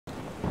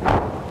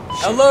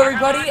Hello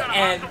everybody,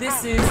 and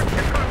this is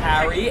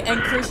Harry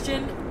and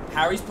Christian.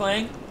 Harry's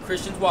playing,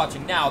 Christian's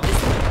watching. Now, this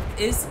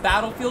is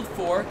Battlefield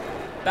 4.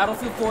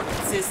 Battlefield 4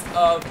 consists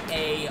of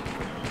a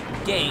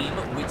game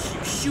which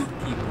you shoot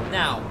people.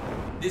 Now,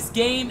 this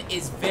game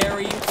is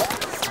very...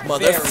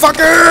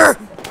 Motherfucker!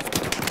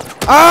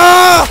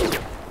 Ah!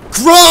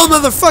 Crawl,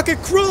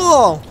 motherfucker,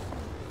 crawl!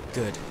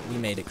 Good, we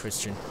made it,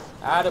 Christian.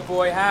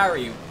 Attaboy,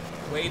 Harry.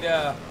 Way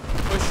to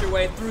push your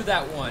way through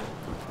that one.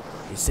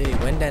 You see,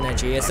 wind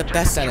energy is the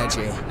best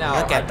energy. Now,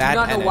 look at that I do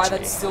not know energy. why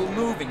that's still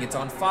moving. It's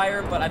on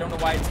fire, but I don't know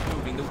why it's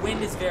moving. The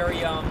wind is very,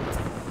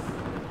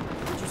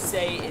 would you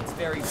say it's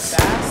very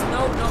fast?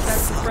 No,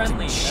 that's a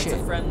friendly. Shit.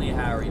 That's a friendly,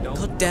 Harry.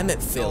 God damn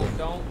it, Phil.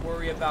 Don't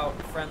worry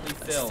about friendly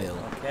Phil, Phil.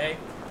 Okay?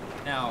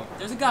 Now,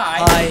 there's a guy.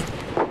 Hi.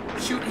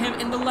 Shoot him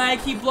in the leg.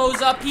 He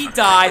blows up. He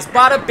dies.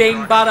 Bada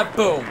bing, bada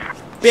boom.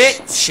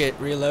 Bitch. Shit,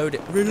 reload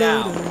it.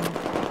 Now, Reload it.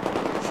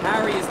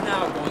 Harry is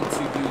now going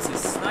to use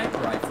his sniper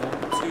rifle to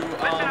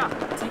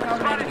take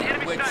out an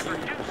enemy, which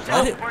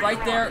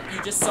right there,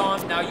 you just saw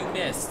him, now you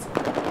missed.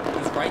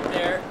 He's right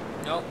there.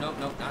 No,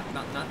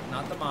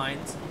 not the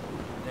mines.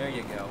 There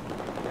you go.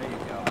 There you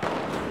go.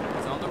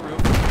 He's on the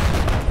roof.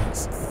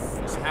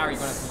 So Harry,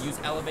 you're gonna have to use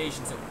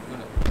elevation, so you're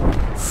gonna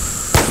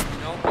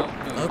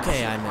No.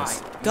 Okay, I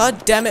missed.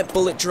 God damn it,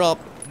 bullet drop.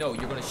 No,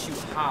 you're gonna shoot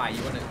high.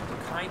 You're gonna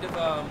kind of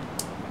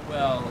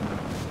well,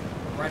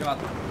 right about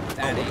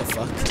that angle.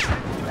 What the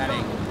fuck? That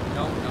angle.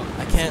 No.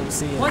 I can't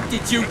see it. What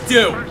did you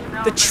do?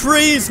 The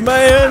trees,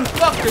 man!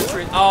 Fuck the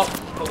trees. Oh,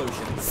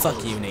 pollution.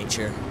 Fuck you,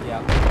 nature.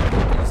 Yeah.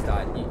 You just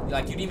died. You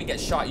didn't even get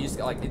shot. You just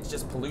got, it's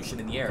just pollution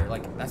in the air.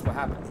 That's what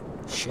happened.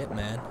 Shit,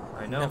 man.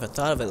 I know. Never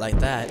thought of it like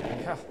that.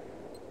 Yeah.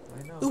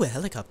 I know. Ooh, a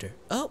helicopter.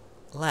 Oh,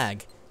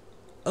 lag.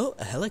 Oh,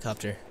 a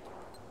helicopter.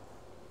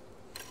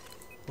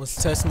 Let's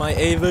test my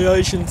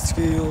aviation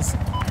skills.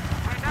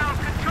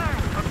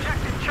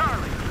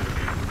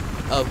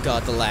 Oh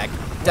god, the lag.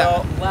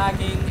 Well,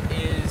 lagging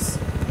is...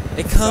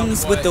 It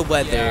comes with the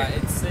weather. Yeah,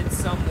 it's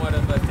somewhat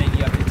of a thing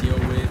you have to deal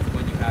with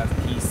when you have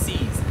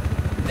PCs.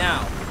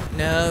 Now,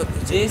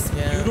 this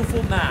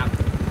beautiful map,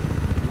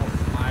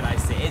 might I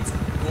say, it's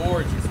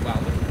gorgeous. Wow,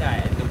 look at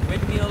that. And the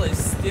windmill is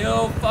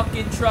still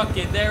fucking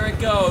trucking. There it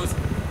goes.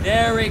 Look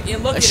at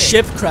it. A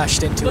ship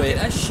crashed into it.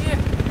 Look at a ship.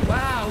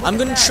 Wow. I'm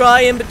gonna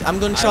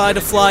try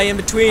to fly in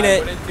between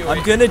it.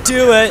 I'm gonna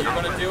do it. You're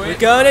gonna do it? We're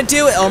gonna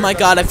do it. Oh my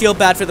god, I feel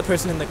bad for the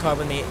person in the car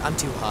with me. I'm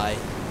too high.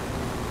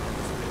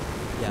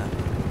 Yeah.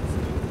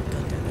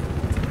 God damn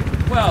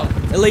it. Well,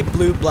 Elite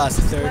Blue Blast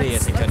 30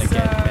 isn't gonna get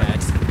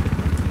mad.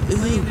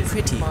 Ooh, this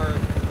pretty.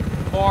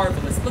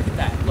 Marvelous. Look at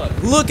that. Look.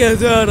 Look at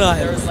that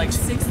island. There's like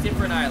 6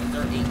 different islands.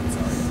 Or 8,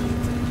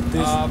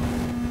 sorry.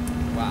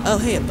 Wow. Oh,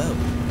 hey, a boat.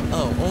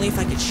 Oh, only if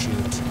I could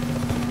shoot.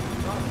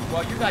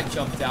 Well, your guy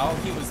jumped out.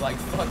 He was like,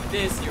 fuck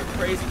this, you're a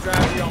crazy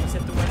driver, you almost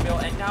hit the windmill,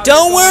 and now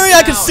Don't worry,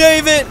 I can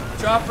save it!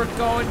 Dropper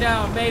going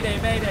down, mayday.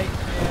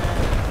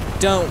 Yeah.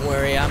 Don't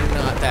worry, I'm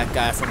not that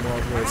guy from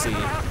World War Z.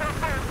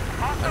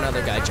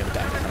 Another guy jumped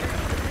out of the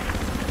helicopter.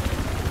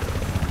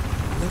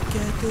 Look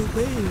at the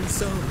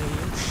waves on the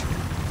ocean.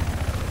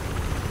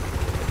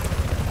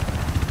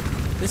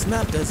 This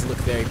map does look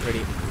very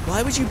pretty.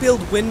 Why would you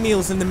build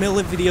windmills in the middle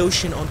of the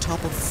ocean on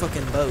top of a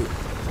fucking boat?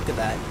 Look at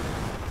that.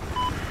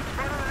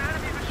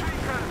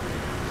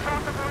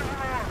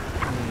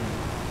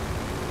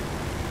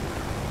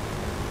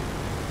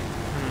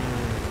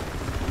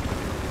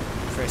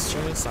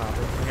 Christian saw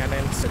looking at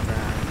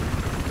Instagram.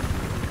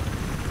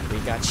 We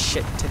got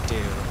shit to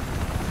do.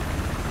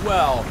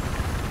 Well,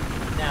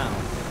 now.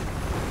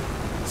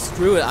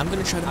 Screw it, I'm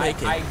gonna try to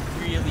make it. I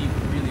really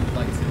would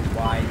like to know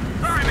why.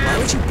 Why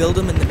would you build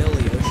them in the middle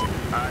of the ocean?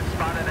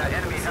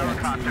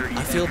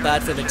 I feel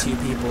bad for the 2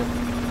 people.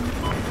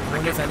 I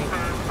wonder if any...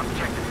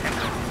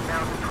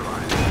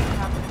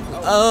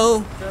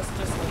 Oh! Just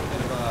a little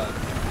bit of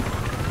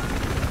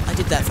a... I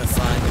did that for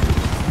fun.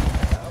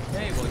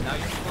 Okay, well now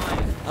you're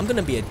flying. I'm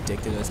gonna be a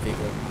dick to those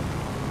people.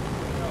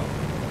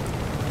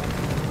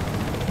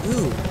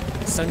 Ooh,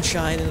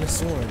 sunshine and a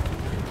sword.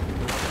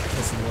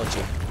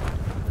 Cosmology.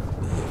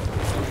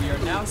 So we are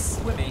now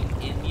swimming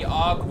in the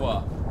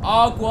agua.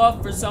 Agua,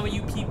 for some of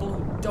you people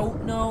who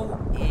don't know,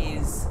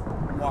 is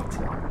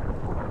water.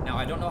 Now,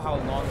 I don't know how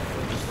long you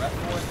hold your breath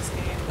for in this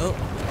game. Oh.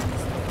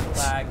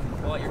 Flag,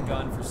 pull out your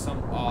gun for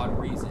some odd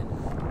reason.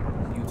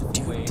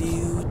 Beautiful waves.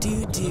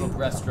 Little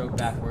breaststroke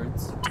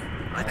backwards.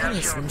 What kind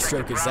of swim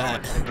stroke is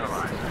that?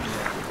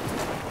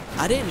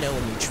 I didn't know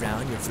when you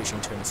drown, your vision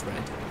turns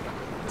red.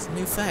 It's a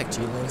new fact,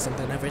 you learn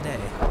something every day.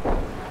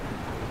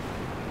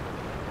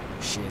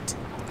 Shit.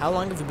 How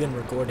long have we been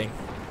recording?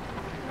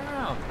 I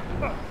don't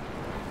know.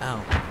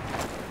 Ow.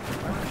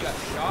 You got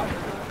shot or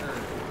not? Or...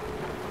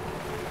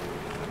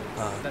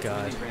 Oh, That's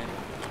God. really random.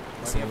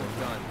 Why do you have a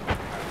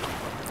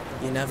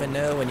gun? You never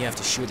know when you have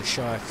to shoot a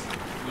shark.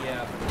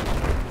 Yeah.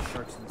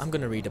 Sharks and I'm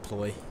gonna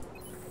redeploy.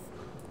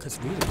 Because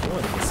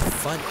redeploying is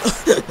fun.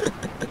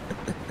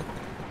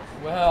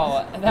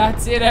 Well,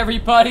 that's it,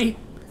 everybody.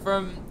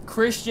 From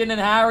Christian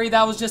and Harry,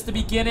 that was just the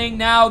beginning.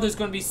 Now there's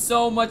going to be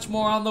so much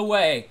more on the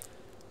way.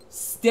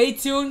 Stay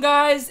tuned,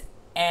 guys,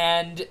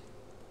 And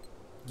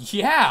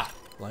yeah.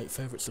 Like,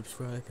 favorite,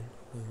 subscribe,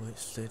 and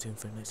stay tuned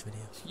for the next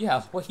video.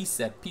 Yeah, what he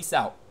said. Peace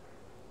out.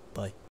 Bye.